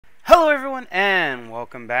Hello everyone and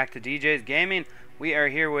welcome back to DJ's Gaming. We are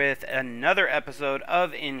here with another episode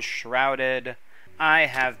of Enshrouded. I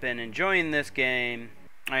have been enjoying this game.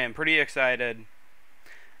 I am pretty excited.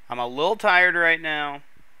 I'm a little tired right now,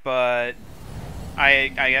 but I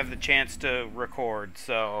have the chance to record,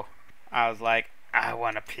 so I was like, I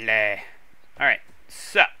want to play. Alright,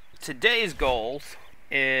 so today's goals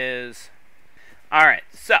is... Alright,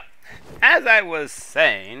 so as I was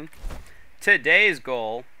saying, today's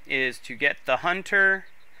goal is to get the hunter.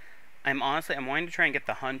 I'm wanting to try and get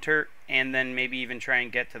the hunter, and then maybe even try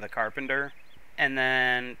and get to the carpenter, and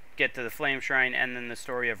then get to the flame shrine, and then the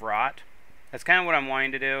story of Rot. That's kind of what I'm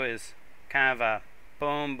wanting to do, is kind of a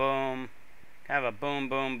boom boom, kind of a boom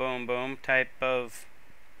boom boom boom type of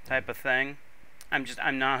thing. I'm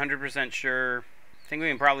not 100% sure. I think we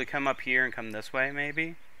can probably come up here and come this way,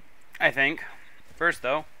 maybe. I think. First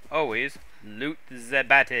though, always loot the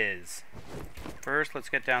baddies. First, let's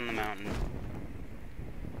get down the mountain.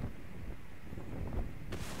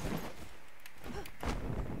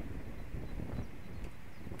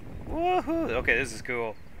 Woohoo! Okay, this is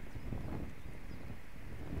cool.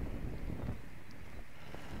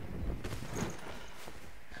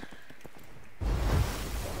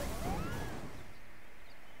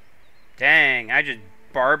 Dang, I just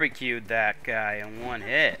barbecued that guy in one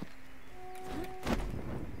hit.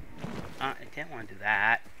 I didn't want to do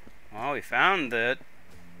that. Well, we found that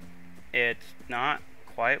it's not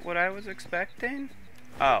quite what I was expecting.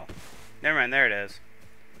 Oh, never mind, there it is.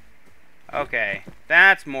 Okay,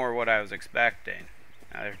 that's more what I was expecting.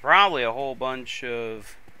 Now, there's probably a whole bunch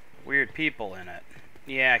of weird people in it.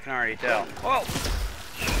 Yeah, I can already tell. Whoa!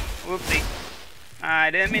 Whoopsie.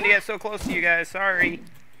 I didn't mean to get so close to you guys, sorry.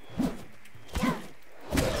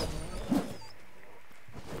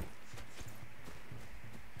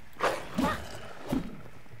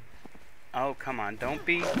 Oh, come on, don't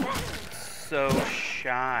be so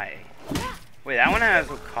shy. Wait, that one has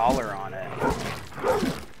a collar on it.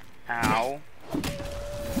 Ow.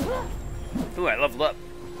 Ooh, I leveled up.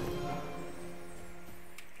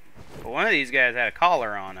 But one of these guys had a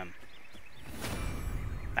collar on him.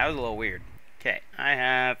 That was a little weird. Okay, I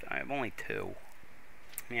have only two.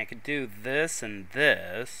 I mean, I could do this and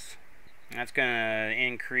this. That's gonna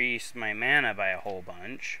increase my mana by a whole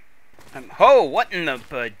bunch. Oh, what in the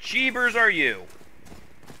bejeebers are you?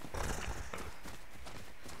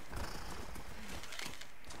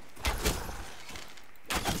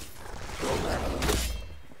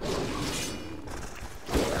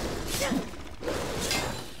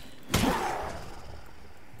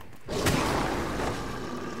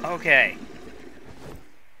 Okay.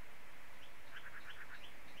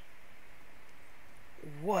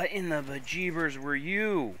 What in the bejeebers were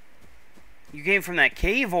you? You came from that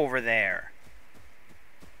cave over there.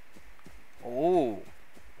 Oh.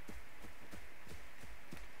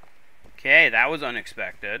 Okay, that was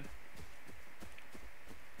unexpected.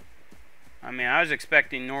 I mean, I was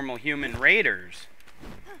expecting normal human raiders.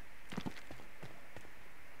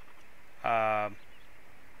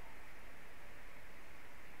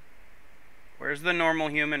 Where's the normal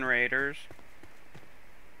human raiders?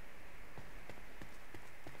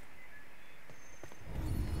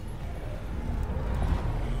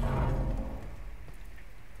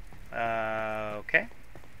 Okay.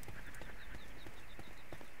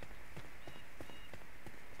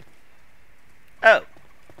 Oh.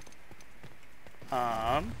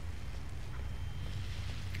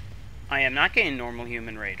 I am not getting normal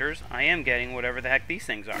human raiders. I am getting whatever the heck these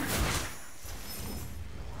things are.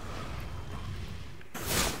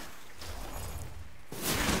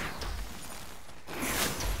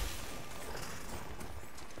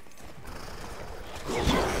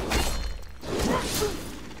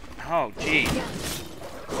 Oh, geez.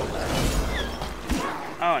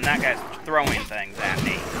 Oh, and that guy's throwing things at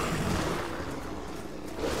me.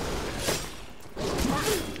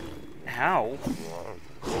 Ow.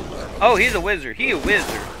 Oh, he's a wizard. He a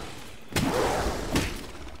wizard.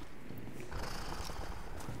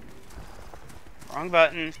 Wrong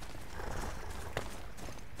button.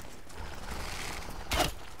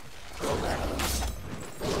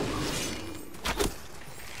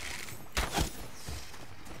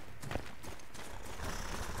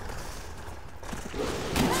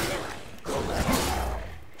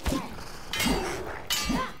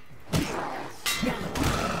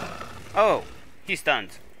 Oh, he's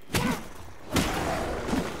stunned.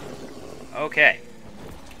 Okay.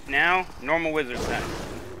 Now, normal wizard's then.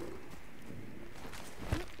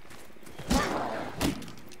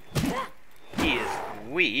 He is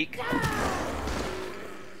weak.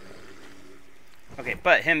 Okay,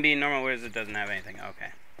 but him being normal wizard doesn't have anything.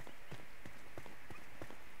 Okay.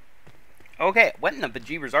 Okay, what in the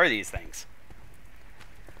bejeebers are these things?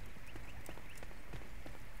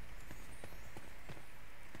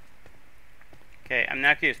 Okay, I'm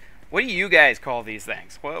not curious. What do you guys call these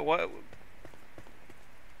things? What?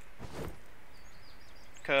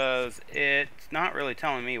 Because it's not really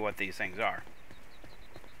telling me what these things are.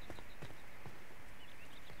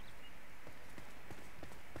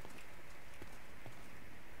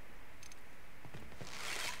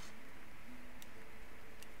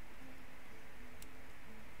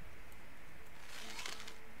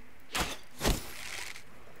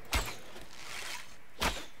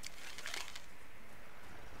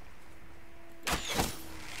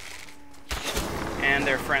 And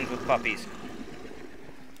they're friends with puppies.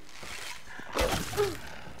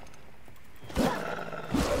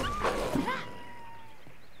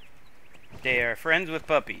 They are friends with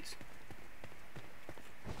puppies.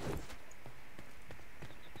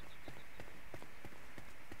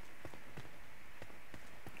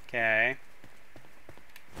 Okay.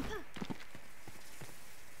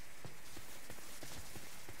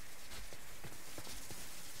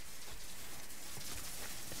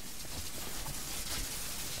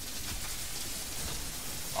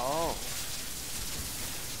 Oh.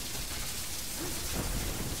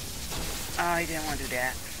 Oh, I didn't want to do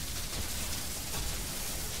that.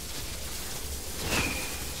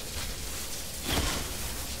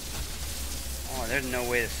 Oh, there's no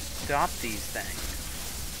way to stop these things.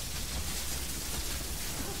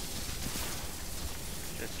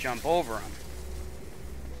 Just jump over them.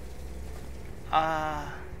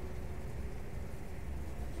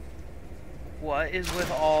 What is with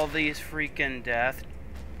all these freaking death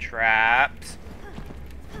traps?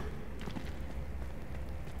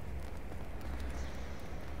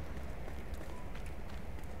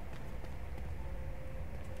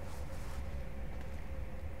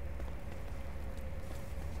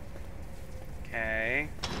 Okay.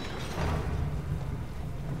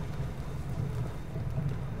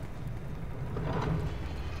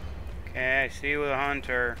 Okay, I see you with a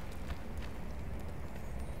hunter.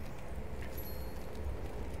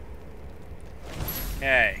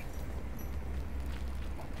 Okay.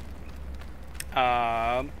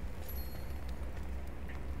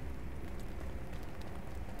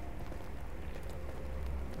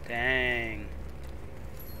 Dang.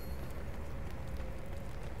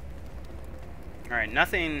 Alright,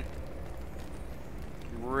 nothing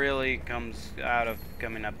really comes out of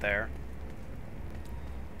coming up there.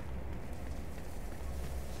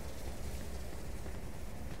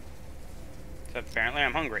 So apparently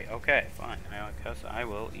I'm hungry. Okay, fine. I guess I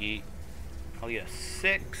will eat. I'll eat a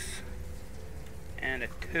 6 and a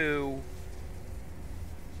 2.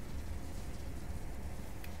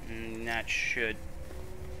 And that should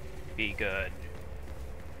be good.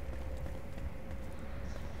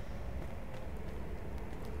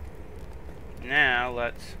 Now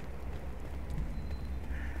let's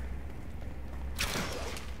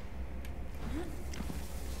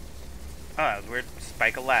oh, that was weird.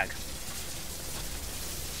 Spike a lag.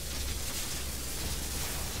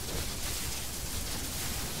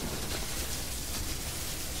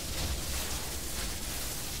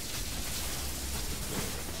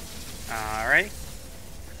 Alright.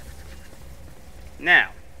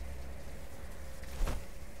 Now,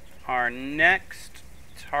 our next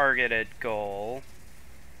targeted goal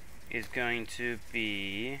is going to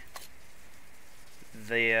be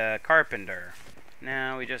the carpenter.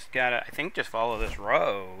 Now we just gotta, I think, just follow this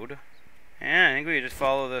road. Yeah, I think we just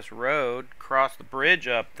follow this road, cross the bridge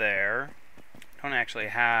up there. Don't actually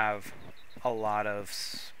have a lot of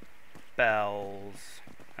spells.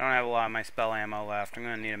 I don't have a lot of my spell ammo left. I'm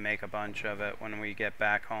gonna need to make a bunch of it when we get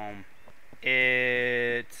back home.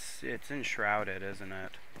 It's Enshrouded, isn't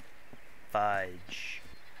it? Fudge.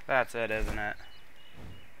 That's it, isn't it?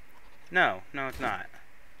 No, it's not.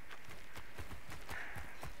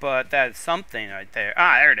 But that's something right there.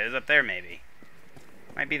 Ah, there it is, up there maybe.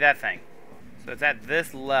 Might be that thing. So it's at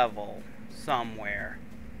this level, somewhere,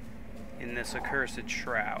 in this accursed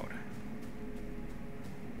shroud.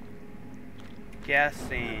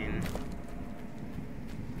 Guessing...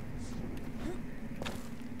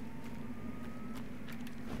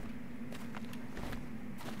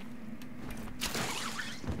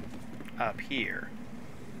 up here.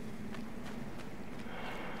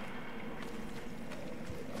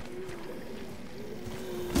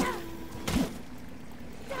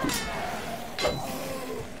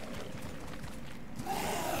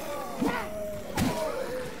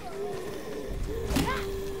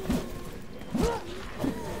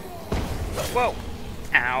 Whoa!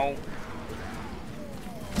 Ow.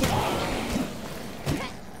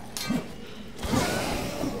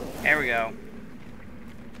 There we go.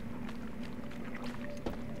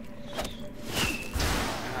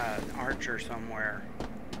 An archer somewhere.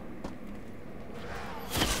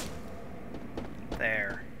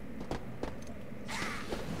 There.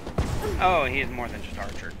 Oh, he's more than just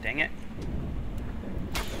archer. Dang it.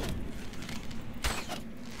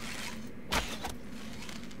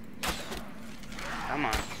 Come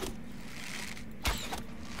on.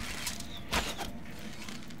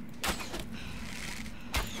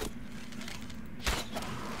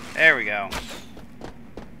 There we go.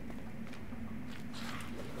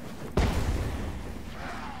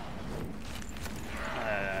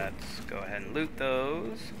 Let's go ahead and loot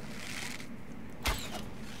those.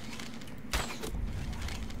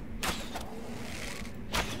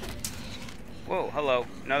 Whoa, hello.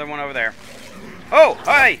 Another one over there. Oh,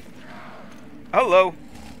 hi! Hello.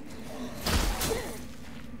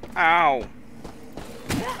 Ow.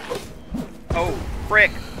 Oh,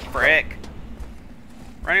 frick. Frick.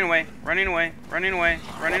 Running away, running away, running away,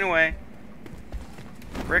 running away.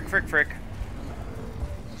 Frick, frick, frick.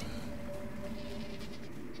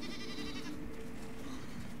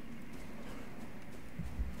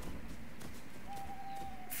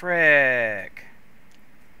 Frick.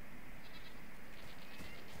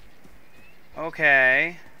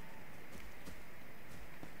 Okay.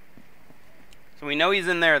 So we know he's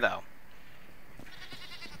in there, though.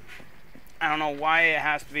 I don't know why it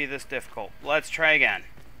has to be this difficult. Let's try again.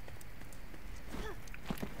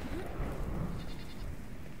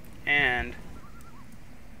 And...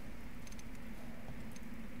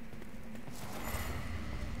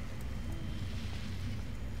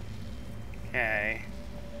 okay.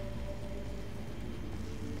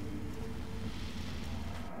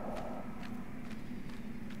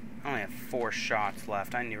 I only have 4 shots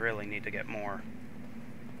left. I really need to get more.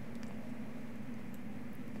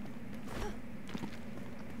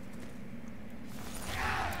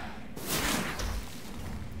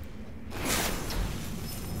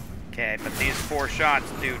 Okay, but these 4 shots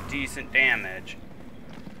do decent damage.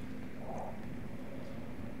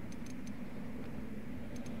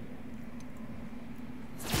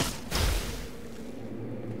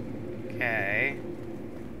 Okay.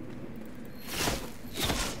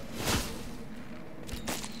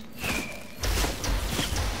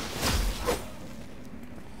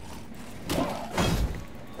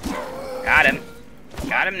 Got him.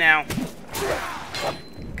 Got him now.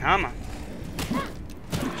 Come on.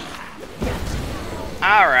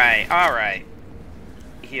 Alright, alright.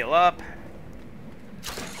 Heal up.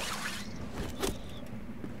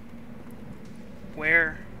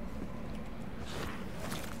 Where?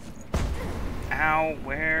 Ow,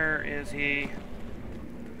 where is he?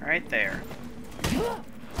 Right there.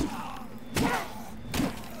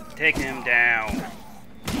 Take him down.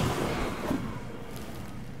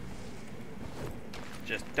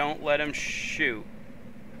 Just don't let him shoot.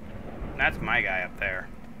 That's my guy up there.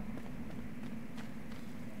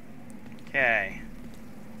 Okay.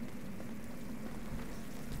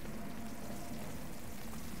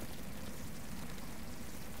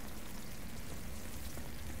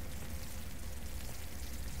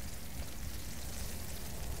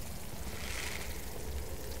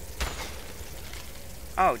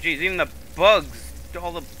 Oh, geez, even the bugs,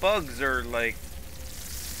 all the bugs are like...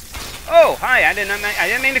 Oh, hi, I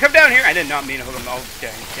didn't mean to come down here. I did not mean to hook him. Oh,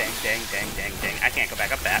 dang, dang, dang, dang, dang, dang. I can't go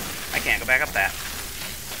back up that. I can't go back up that.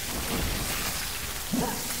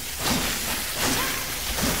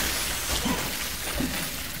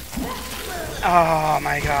 Oh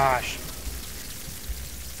my gosh.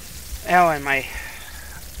 Oh, and my...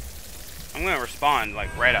 I'm gonna respawn,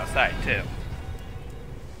 like, right outside, too.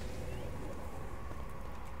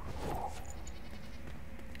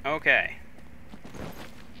 Okay.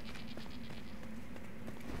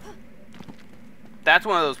 That's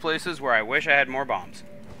one of those places where I wish I had more bombs.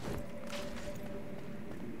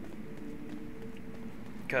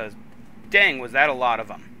 Because, dang, was that a lot of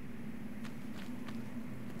them.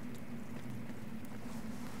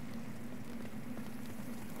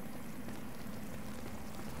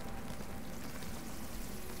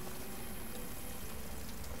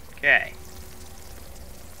 Okay.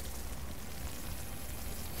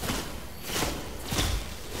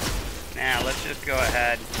 Now, let's just go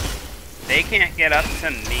ahead. They can't get up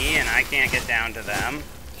to me, and I can't get down to them.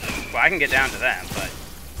 Well, I can get down to them, but...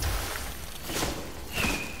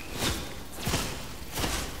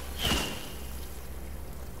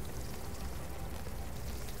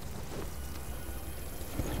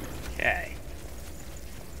 okay.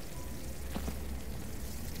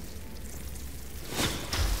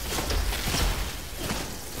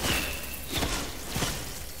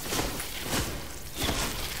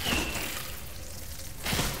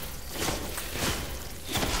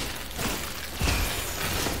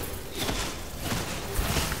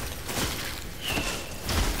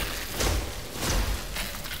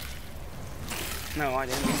 No, I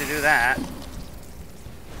didn't mean to do that.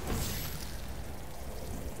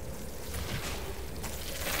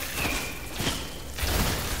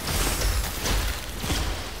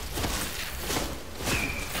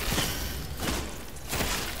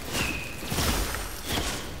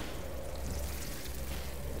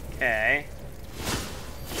 Okay.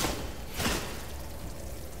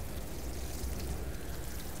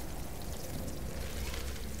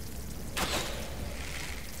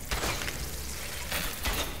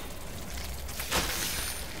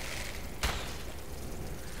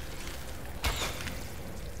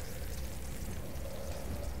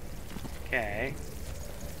 Okay.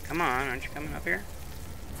 Come on, aren't you coming up here?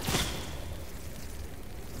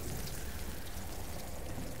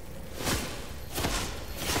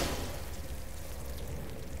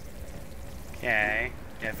 Okay.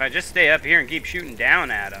 Yeah, if I just stay up here and keep shooting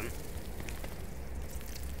down at him.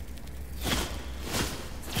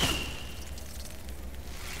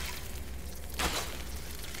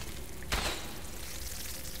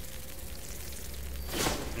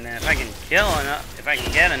 And then if I can kill enough, if I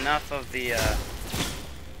can get enough of the, oh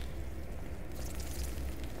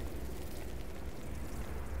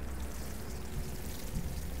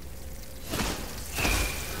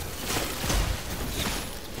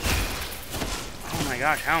my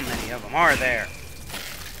gosh, how many of them are there?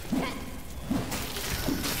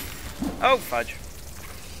 Oh, fudge.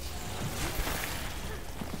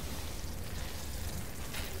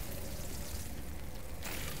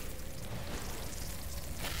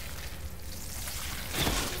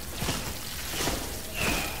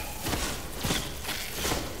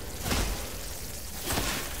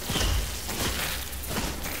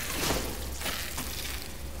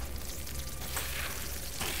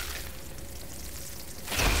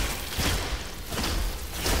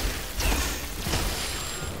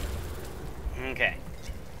 Okay.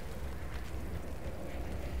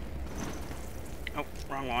 Oh,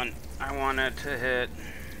 wrong one. I wanted to hit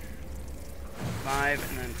 5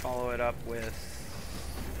 and then follow it up with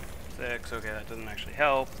 6. Okay, that doesn't actually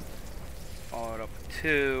help. Follow it up with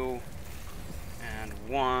 2 and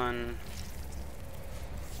 1.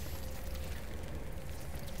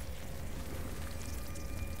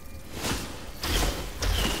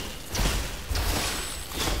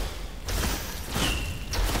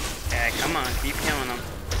 Okay, come on, keep killing them.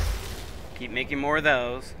 Keep making more of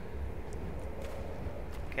those.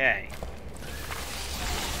 Okay.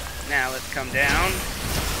 Now let's come down.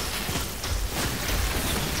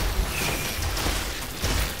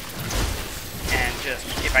 And just,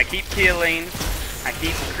 if I keep killing, I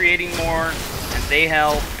keep creating more, and they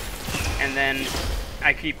help, and then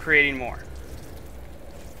I keep creating more.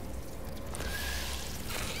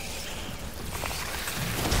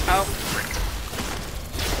 Oh, frick.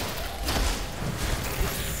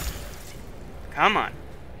 Come on.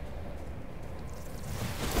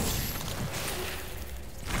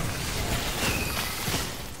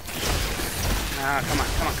 Ah, come on,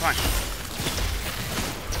 come on, come on.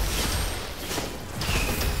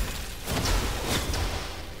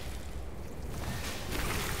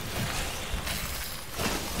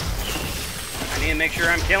 I need to make sure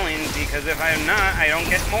I'm killing, because if I'm not, I don't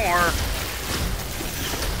get more.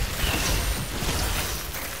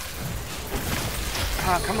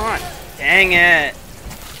 Oh, come on. Dang it.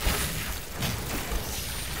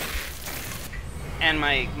 And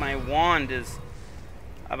my wand is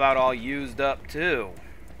about all used up too.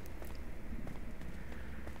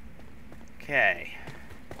 Okay.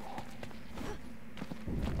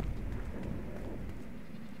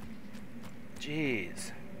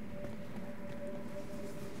 Jeez.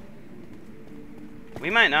 We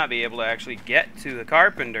might not be able to actually get to the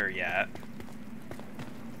carpenter yet.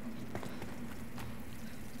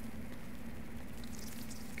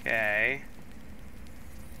 Okay.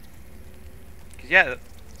 'Cause yeah,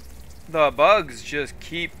 the bugs just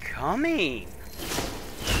keep coming.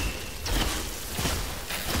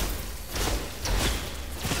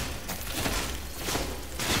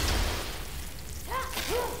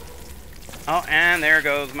 Oh, and there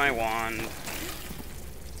goes my wand.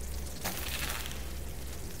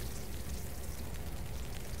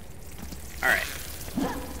 Alright.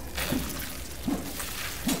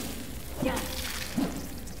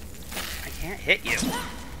 I can't hit you.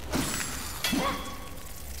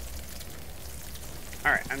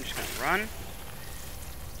 Alright, I'm just gonna run.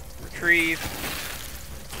 Retrieve.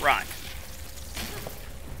 Run.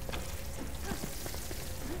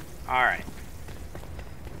 Alright.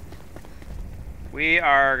 We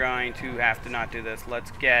are going to have to not do this. Let's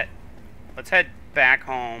head back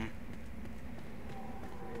home.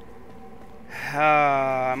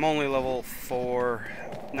 I'm only level 4.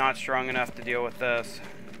 not strong enough to deal with this.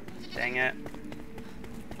 Dang it.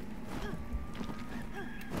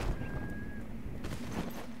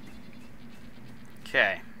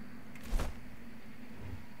 Okay.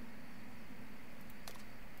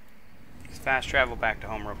 Let's fast travel back to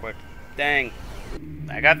home real quick. Dang.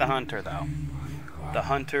 I got the hunter, though. The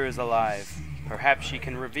hunter is alive. Perhaps she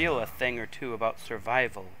can reveal a thing or two about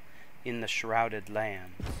survival in the Shrouded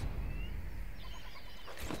Lands.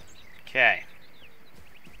 Okay.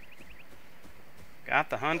 Got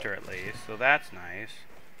the hunter at least, so that's nice.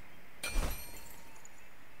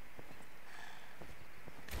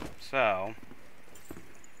 So,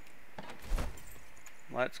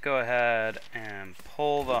 let's go ahead and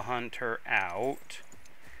pull the hunter out.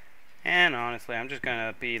 And honestly, I'm just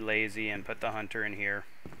gonna be lazy and put the hunter in here.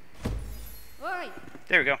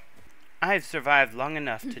 There we go. I've survived long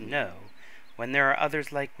enough to know when there are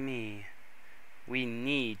others like me, we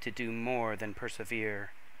need to do more than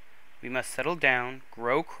persevere. We must settle down,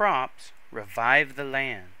 grow crops, revive the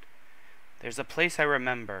land. There's a place I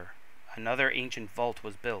remember. Another ancient vault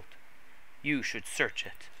was built. You should search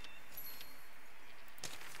it.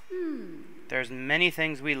 There's many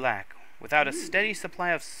things we lack. Without a steady supply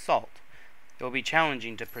of salt, it will be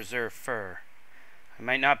challenging to preserve fur. I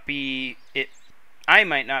might not be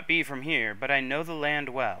from here, but I know the land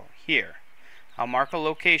well. Here, I'll mark a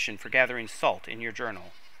location for gathering salt in your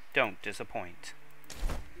journal. Don't disappoint.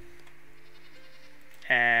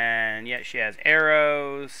 And yet she has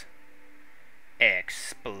arrows.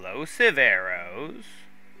 Explosive arrows.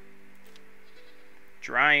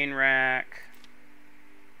 Drying rack.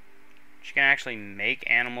 She can actually make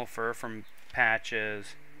animal fur from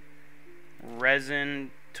patches.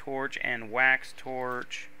 Resin torch and wax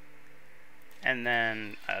torch. And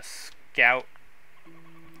then a scout.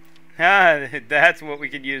 Ah, that's what we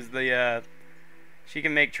could use the, she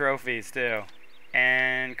can make trophies too.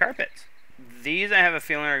 And carpets. These I have a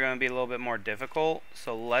feeling are going to be a little bit more difficult.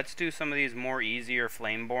 So let's do some of these more easier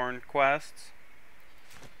Flameborn quests.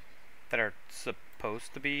 That are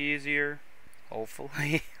supposed to be easier.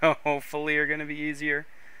 Hopefully. Hopefully are going to be easier.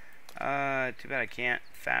 Too bad I can't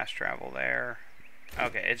fast travel there.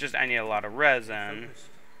 Okay, it's just I need a lot of resin.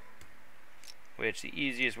 Which the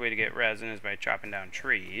easiest way to get resin is by chopping down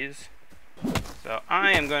trees. So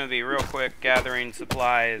I am going to be real quick gathering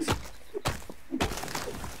supplies.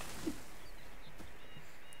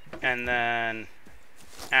 And then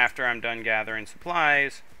after I'm done gathering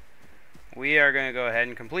supplies, we are going to go ahead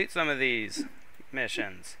and complete some of these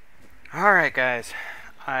missions. Alright guys,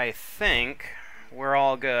 I think we're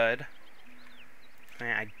all good.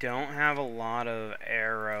 Man, I don't have a lot of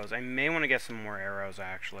arrows. I may want to get some more arrows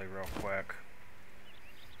actually real quick.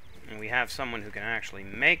 And we have someone who can actually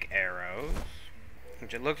make arrows.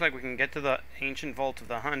 Which it looks like we can get to the ancient vault of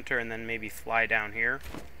the hunter and then maybe fly down here.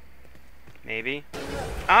 Maybe.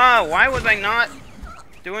 Ah, why was I not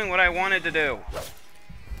doing what I wanted to do?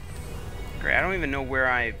 Great, I don't even know where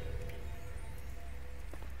I...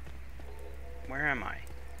 Where am I?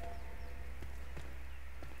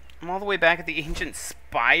 I'm all the way back at the ancient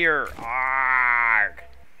spire. Arrgh!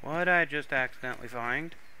 What did I just accidentally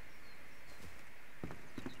find?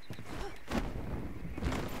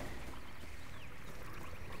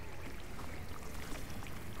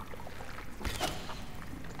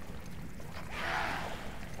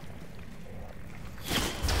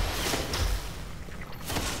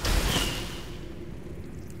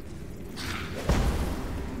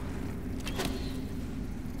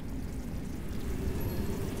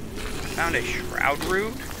 Found a shroud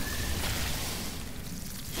root.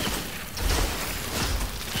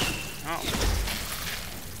 Oh.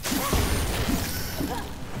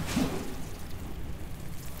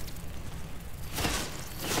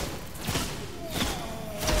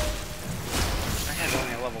 I had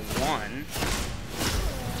only a level 1.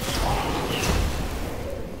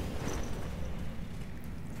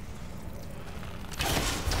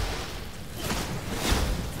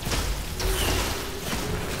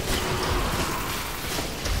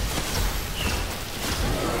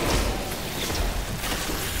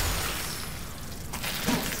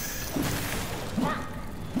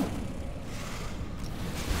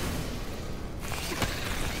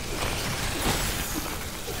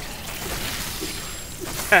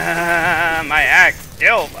 My axe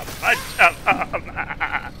killed a bunch of them.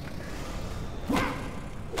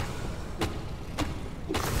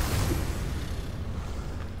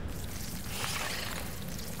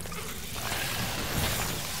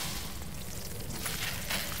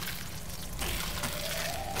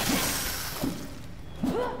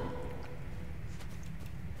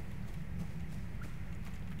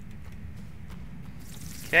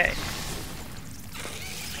 Okay.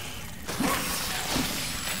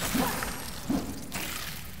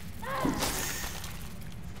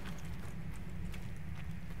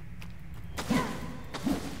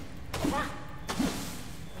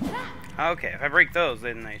 Okay, if I break those,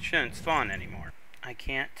 then they shouldn't spawn anymore. I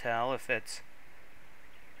can't tell if it's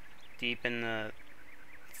deep in the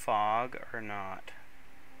fog or not.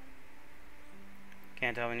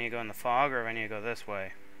 Can't tell if I need to go in the fog or if I need to go this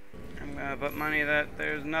way. I'm gonna put money that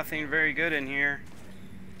there's nothing very good in here.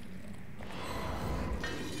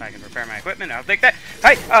 If I can repair my equipment, I'll take that.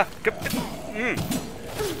 Hey,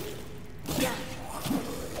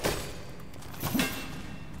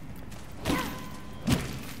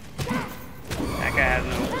 That guy has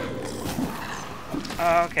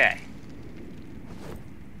no. Okay.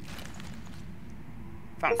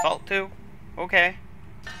 Found salt too. Okay.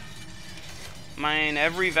 Mine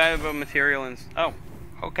every valuable material and. Oh,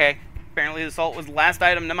 okay. Apparently the salt was the last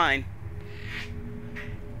item to mine.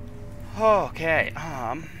 Okay.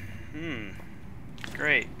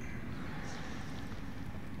 Great.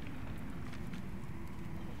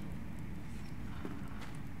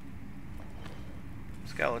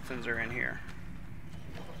 Skeletons are in here.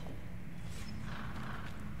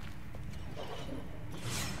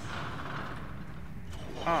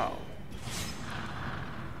 Oh.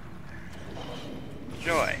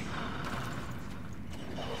 Joy.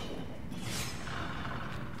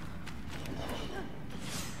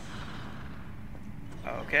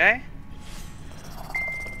 Okay.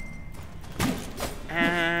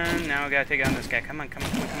 And now we gotta take on this guy. Come on, come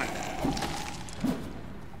on, come on, come on.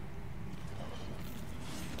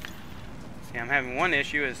 See, I'm having one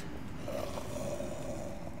issue is...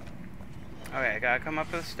 Okay, I gotta come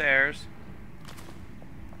up the stairs.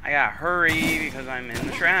 I gotta hurry because I'm in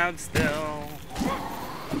the shroud still.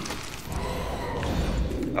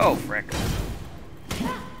 Oh, frick.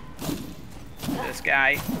 This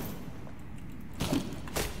guy.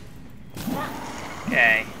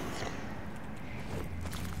 Okay.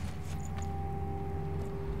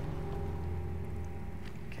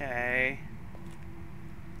 Okay.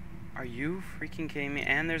 Are you freaking kidding me?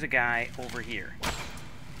 And there's a guy over here.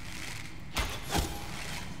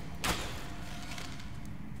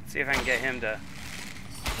 See if I can get him to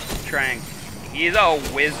try and... He's a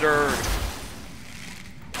wizard!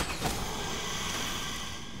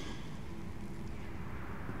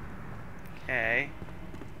 Okay.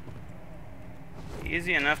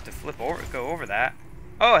 Easy enough to go over that.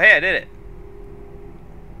 Oh, hey, I did it!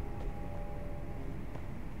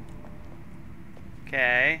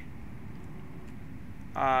 Okay.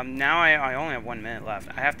 Now I only have 1 minute left.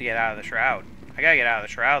 I have to get out of the shroud. I gotta get out of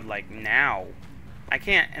the shroud, like, now. I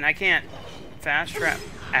can't fast trap.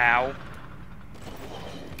 Ow.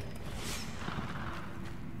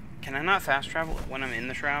 Can I not fast travel when I'm in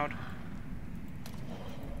the shroud?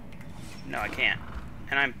 No, I can't.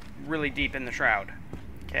 And I'm really deep in the shroud.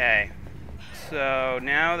 Okay. So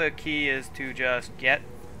now the key is to just get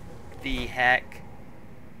the heck,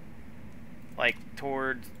 like,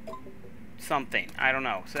 towards something. I don't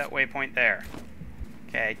know. Set waypoint there.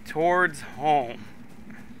 Okay, towards home.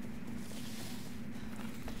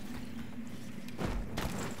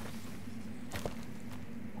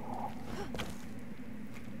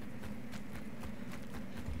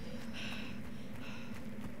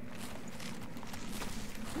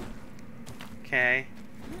 Okay.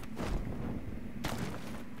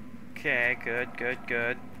 Okay, good, good,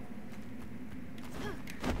 good.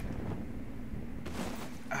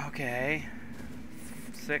 Okay.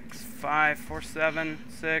 6, 5, 4, 7,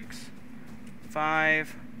 6,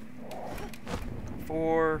 5,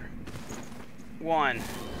 4, 1.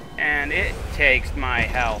 And it takes my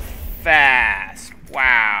health fast.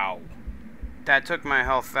 Wow. That took my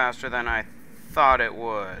health faster than I thought it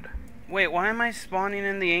would. Wait, why am I spawning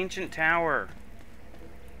in the ancient tower?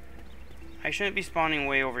 I shouldn't be spawning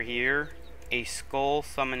way over here. A skull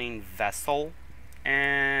summoning vessel.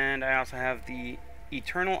 And I also have the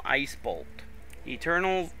Eternal Ice Bolt.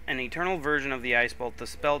 An eternal version of the Ice Bolt. The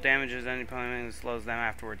spell damages any opponent and slows them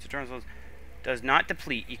afterwards. Eternal slows does not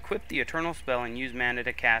deplete. Equip the Eternal spell and use mana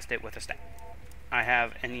to cast it with a staff. I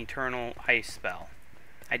have an Eternal Ice spell.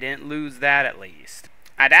 I didn't lose that at least.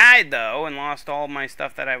 I died though and lost all my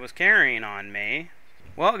stuff that I was carrying on me.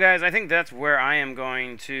 Well guys, I think that's where I am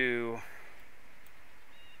going to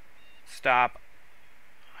stop.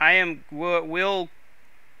 I'm gonna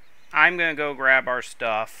go grab our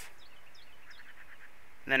stuff.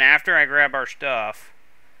 Then after I grab our stuff,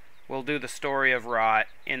 we'll do the story of Rot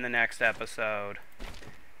in the next episode.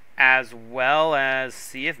 As well as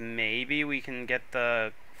see if maybe we can get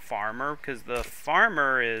the farmer, because the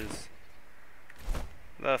farmer is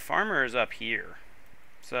up here.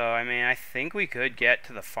 So, I mean, I think we could get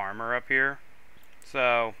to the farmer up here.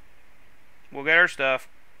 So, we'll get our stuff,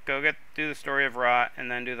 do the story of Rot,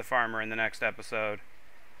 and then do the farmer in the next episode.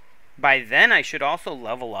 By then, I should also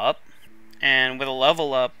level up. And with a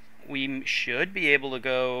level up, we should be able to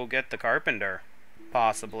go get the carpenter.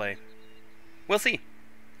 Possibly. We'll see.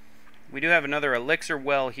 We do have another elixir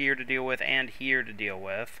well here to deal with and here to deal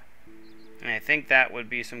with. And I think that would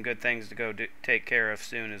be some good things to go take care of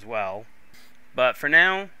soon as well. But for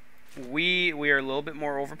now, we are a little bit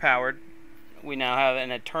more overpowered. We now have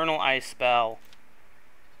an eternal ice spell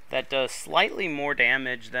that does slightly more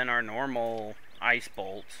damage than our normal ice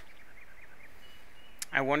bolts.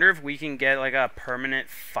 I wonder if we can get like a permanent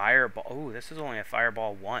fireball. Oh, this is only a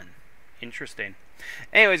fireball 1. Interesting.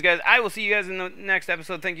 Anyways, guys, I will see you guys in the next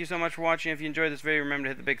episode. Thank you so much for watching. If you enjoyed this video, remember to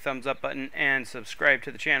hit the big thumbs up button and subscribe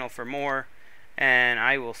to the channel for more. And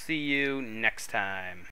I will see you next time.